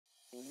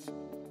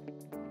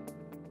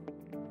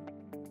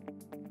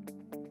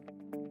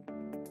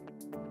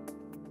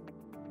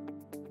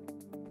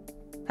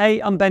Hey,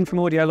 I'm Ben from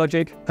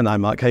Audiologic. And I'm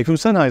Mark Haigh from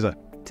Sennheiser.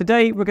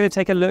 Today we're going to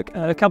take a look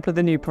at a couple of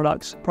the new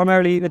products,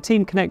 primarily the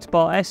TeamConnect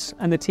Bar S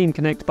and the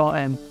TeamConnect Bar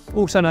M,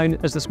 also known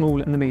as the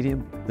small and the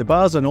medium. The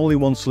bars are an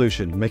all-in-one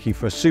solution, making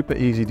for a super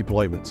easy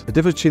deployment. The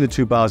difference between the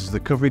two bars is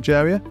the coverage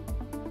area.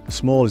 The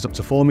small is up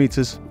to 4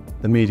 meters,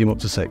 the medium up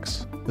to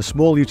 6. The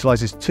small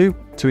utilises two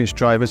 2-inch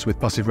drivers with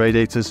passive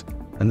radiators,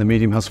 and the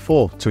medium has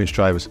 4 2-inch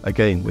drivers,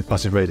 again with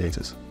passive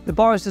radiators. The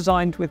bar is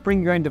designed with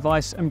bring your own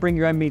device and bring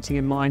your own meeting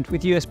in mind,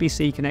 with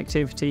USB-C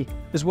connectivity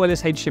as well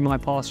as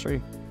HDMI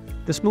pass-through.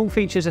 The small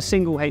features a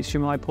single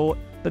HDMI port,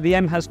 but the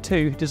M has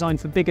 2, designed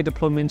for bigger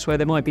deployments where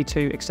there might be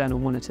 2 external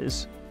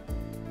monitors.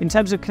 In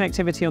terms of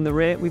connectivity on the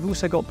rear, we've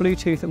also got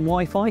Bluetooth and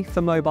Wi-Fi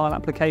for mobile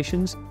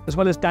applications, as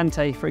well as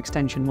Dante for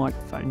extension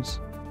microphones.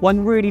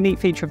 One really neat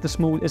feature of the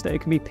small is that it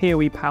can be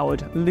PoE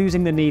powered,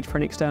 losing the need for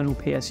an external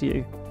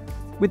PSU.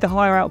 With the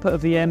higher output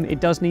of the M, it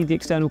does need the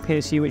external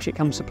PSU which it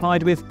comes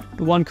supplied with,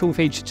 but one cool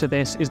feature to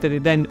this is that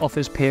it then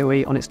offers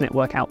PoE on its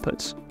network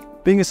outputs.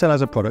 Being a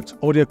Sennheiser product,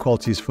 audio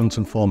quality is front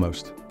and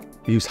foremost.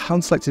 We use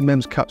hand-selected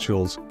MEMS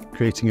capsules,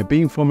 creating a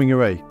beamforming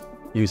array,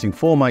 using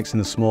 4 mics in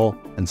the small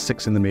and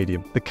 6 in the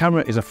medium. The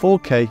camera is a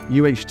 4K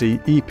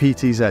UHD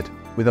EPTZ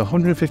with a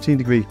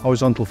 115-degree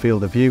horizontal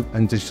field of view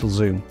and digital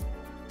zoom.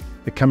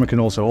 The camera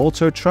can also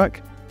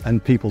auto-track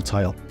and people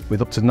tile,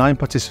 with up to 9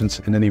 participants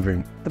in any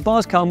room. The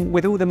bars come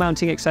with all the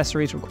mounting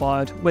accessories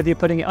required, whether you're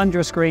putting it under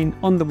a screen,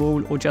 on the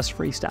wall, or just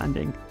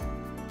freestanding.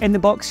 In the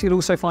box, you'll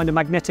also find a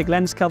magnetic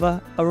lens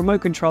cover, a remote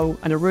control,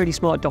 and a really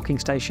smart docking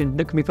station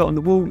that can be put on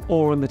the wall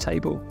or on the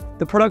table.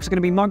 The products are going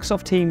to be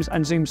Microsoft Teams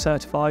and Zoom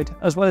certified,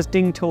 as well as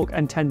Ding Talk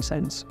and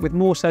Tencent, with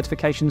more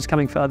certifications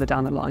coming further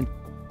down the line.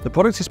 The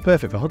product is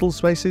perfect for huddle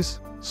spaces,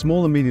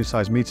 small and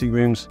medium-sized meeting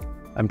rooms,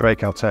 and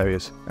breakout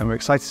areas, and we're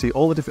excited to see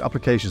all the different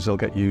applications they'll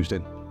get used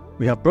in.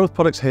 We have both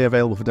products here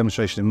available for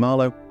demonstration in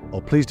Marlow,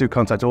 or please do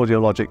contact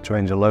Audiologic to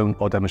arrange a loan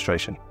or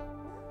demonstration.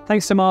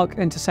 Thanks to Mark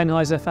and to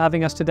Sennheiser for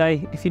having us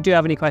today. If you do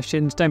have any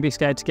questions, don't be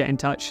scared to get in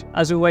touch.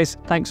 As always,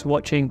 thanks for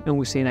watching and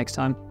we'll see you next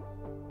time.